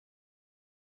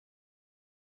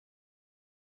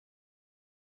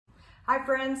Hi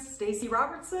friends, Stacy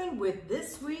Robertson with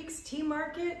this week's Tea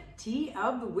Market Tea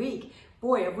of the Week.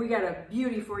 Boy, have we got a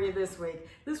beauty for you this week.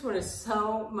 This one is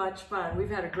so much fun. We've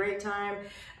had a great time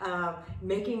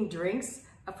making drinks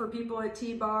for people at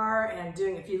Tea Bar and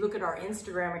doing, if you look at our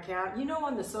Instagram account, you know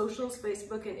on the socials,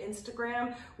 Facebook and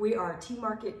Instagram, we are Tea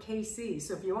Market KC.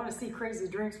 So if you want to see crazy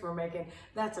drinks we're making,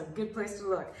 that's a good place to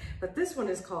look. But this one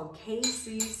is called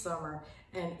KC Summer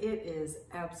and it is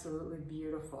absolutely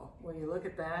beautiful. Will you look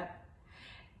at that?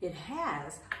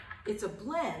 It's a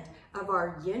blend of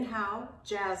our Yin Hao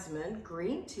Jasmine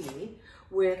green tea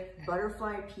with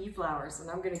Butterfly-pea Flowers. And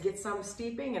I'm gonna get some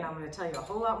steeping and I'm gonna tell you a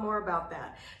whole lot more about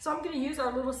that. So I'm gonna use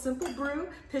our little simple brew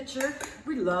pitcher.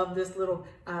 We love this little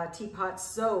teapot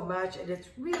so much, and it's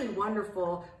really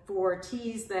wonderful for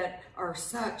teas that are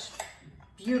such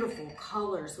beautiful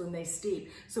colors when they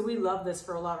steep. So we love this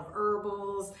for a lot of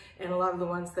herbals and a lot of the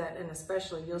ones that, and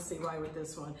especially you'll see why with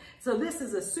this one. So this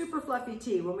is a super fluffy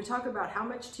tea. When we talk about how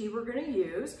much tea we're gonna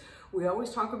use, we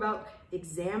always talk about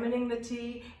examining the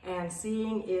tea and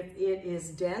seeing if it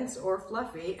is dense or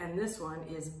fluffy, and this one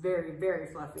is very, very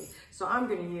fluffy. So I'm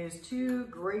gonna use 2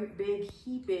 great big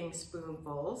heaping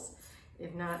spoonfuls,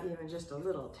 if not even just a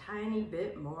little tiny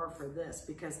bit more for this,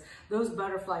 because those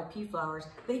butterfly-pea flowers,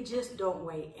 they just don't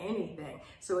weigh anything.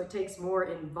 So it takes more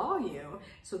in volume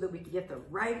so that we can get the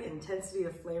right intensity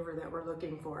of flavor that we're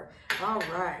looking for. All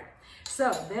right,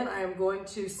 so then I am going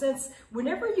to, since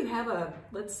whenever you have a,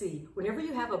 whenever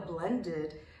you have a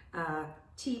blended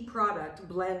tea product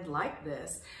blend like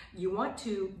this, you want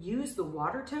to use the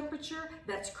water temperature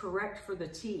that's correct for the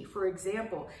tea. For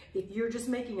example, if you're just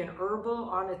making an herbal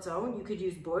on its own, you could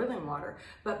use boiling water.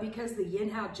 But because the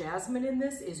Yin Hao Jasmine in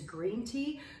this is green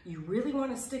tea, you really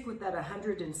want to stick with that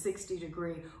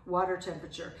 160-degree water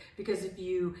temperature, because if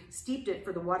you steeped it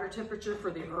for the water temperature for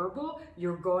the herbal,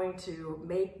 you're going to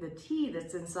make the tea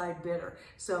that's inside bitter.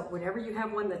 So whenever you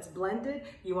have one that's blended,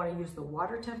 you want to use the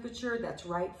water temperature that's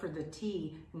right for the tea,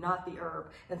 not the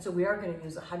herb. And so we are going to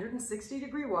use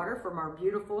 160-degree water from our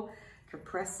beautiful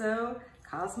Capresso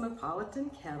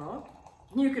Cosmopolitan kettle.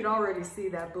 You can already see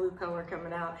that blue color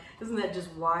coming out. Isn't that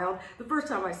just wild? The first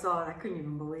time I saw it, I couldn't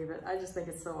even believe it. I just think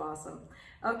it's so awesome.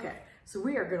 Okay, so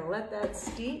we are going to let that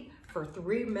steep for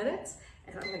 3 minutes,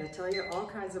 and I'm going to tell you all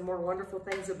kinds of more wonderful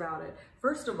things about it.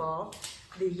 First of all,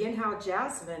 the Yin Hao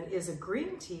Jasmine is a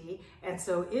green tea, and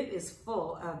so it is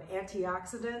full of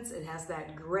antioxidants. It has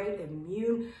that great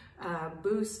immune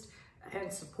boost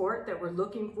and support that we're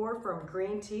looking for from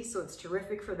green tea, so it's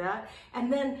terrific for that.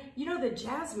 And then, you know, the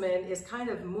jasmine is kind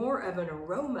of more of an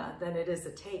aroma than it is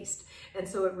a taste, and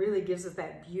so it really gives us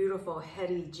that beautiful,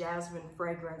 heady jasmine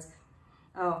fragrance.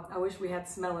 Oh, I wish we had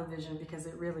smell-o-vision, because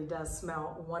it really does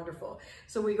smell wonderful.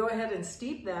 So we go ahead and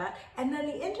steep that. And then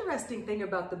the interesting thing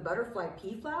about the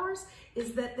butterfly-pea flowers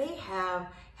is that they have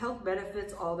health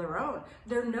benefits all their own.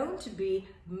 They're known to be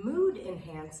mood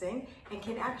enhancing and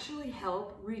can actually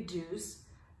help reduce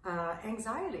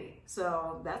anxiety.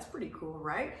 So that's pretty cool,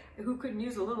 right? Who couldn't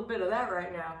use a little bit of that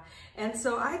right now? And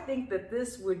so I think that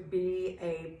this would be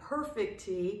a perfect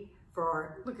tea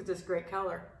for, look at this great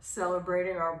color,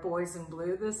 celebrating our boys in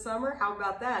blue this summer. How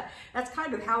about that? That's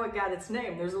kind of how it got its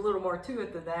name. There's a little more to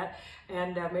it than that,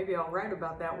 and maybe I'll write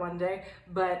about that one day,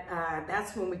 but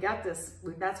that's when we got this.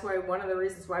 That's why, one of the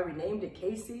reasons why we named it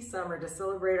KC Summer, to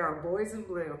celebrate our boys in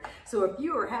blue. So if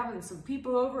you are having some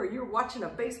people over, or you're watching a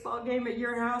baseball game at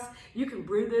your house, you can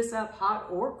brew this up hot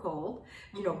or cold.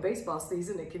 You know, baseball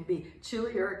season, it can be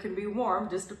chilly or it can be warm,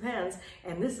 just depends,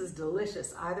 and this is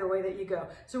delicious either way that you go.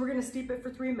 So we're gonna steep it for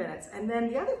 3 minutes. And then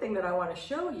the other thing that I want to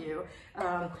show you,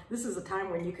 this is a time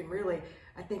when you can really,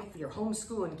 I think if you're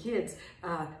homeschooling kids,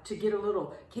 to get a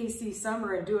little KC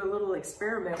Summer and do a little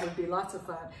experiment would be lots of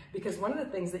fun, because one of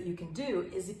the things that you can do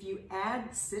is if you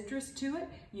add citrus to it,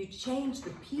 you change the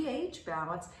pH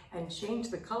balance and change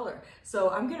the color.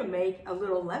 So I'm going to make a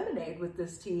little lemonade with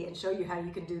this tea and show you how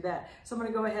you can do that. So I'm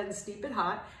going to go ahead and steep it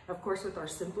hot, of course with our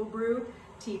simple brew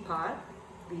teapot.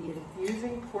 The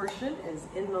infusing portion is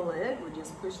in the lid. We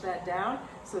just push that down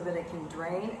so that it can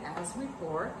drain as we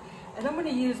pour. And I'm going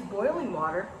to use boiling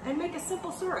water and make a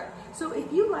simple syrup. So if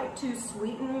you like to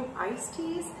sweeten iced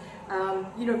teas,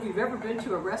 you know, if you've ever been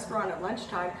to a restaurant at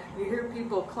lunchtime, you hear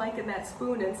people clanking that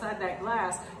spoon inside that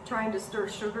glass trying to stir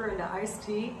sugar into iced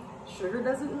tea. Sugar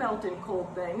doesn't melt in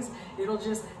cold things. It'll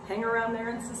just hang around there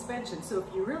in suspension. So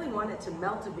if you really want it to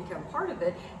melt and become part of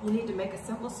it, you need to make a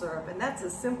simple syrup. And that's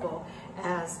as simple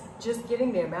as just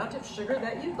getting the amount of sugar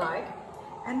that you'd like,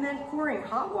 and then pouring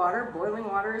hot water. Boiling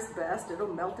water is best.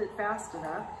 It'll melt it fast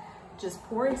enough. Just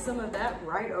pouring some of that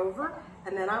right over,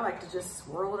 and then I like to just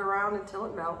swirl it around until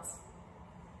it melts.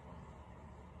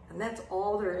 And that's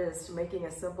all there is to making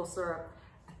a simple syrup.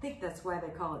 I think that's why they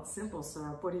call it simple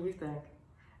syrup. What do you think?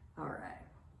 All right.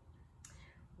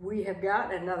 We have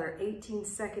got another 18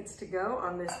 seconds to go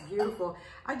on this beautiful,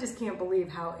 I just can't believe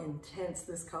how intense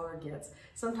this color gets.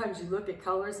 Sometimes you look at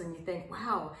colors and you think,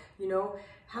 wow, you know,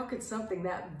 how could something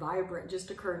that vibrant just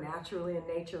occur naturally in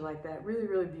nature like that? Really,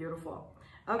 really beautiful.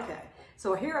 Okay,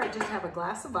 so here I just have a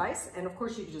glass of ice, and of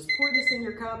course you can just pour this in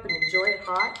your cup and enjoy it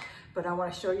hot, but I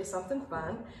want to show you something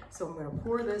fun. So I'm going to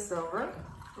pour this over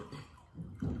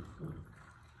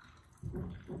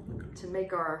to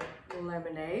make our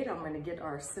lemonade. I'm going to get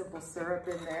our simple syrup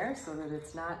in there so that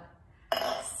it's not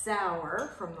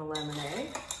sour from the lemonade.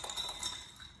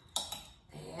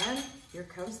 And here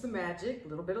comes the magic, a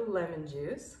little bit of lemon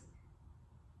juice.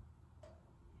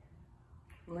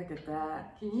 Look at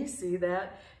that. Can you see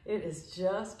that? It is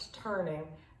just turning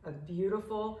a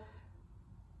beautiful,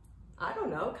 I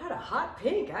don't know, kind of hot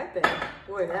pink, I think.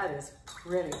 Boy, that is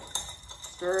pretty.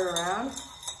 Stir it around.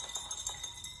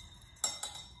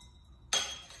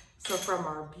 So from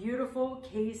our beautiful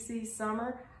KC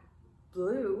Summer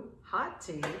Blue hot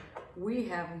tea, we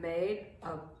have made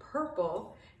a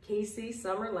purple KC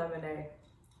Summer Lemonade.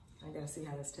 I gotta see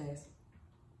how this tastes.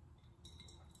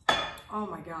 Oh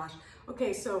my gosh.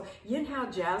 Okay, so Yin Hao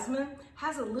Jasmine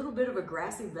has a little bit of a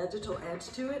grassy vegetal edge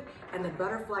to it, and the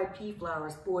Butterfly-pea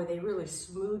Flowers, boy, they really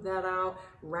smooth that out,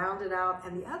 round it out.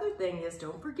 And the other thing is,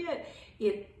 don't forget,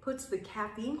 it puts the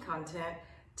caffeine content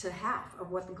to half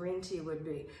of what the green tea would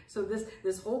be. So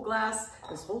this whole glass,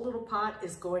 this whole little pot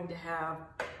is going to have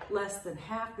less than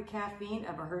half the caffeine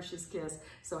of a Hershey's Kiss.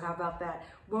 So how about that?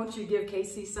 Won't you give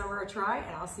KC Summer a try?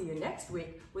 And I'll see you next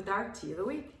week with our Tea of the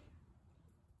Week.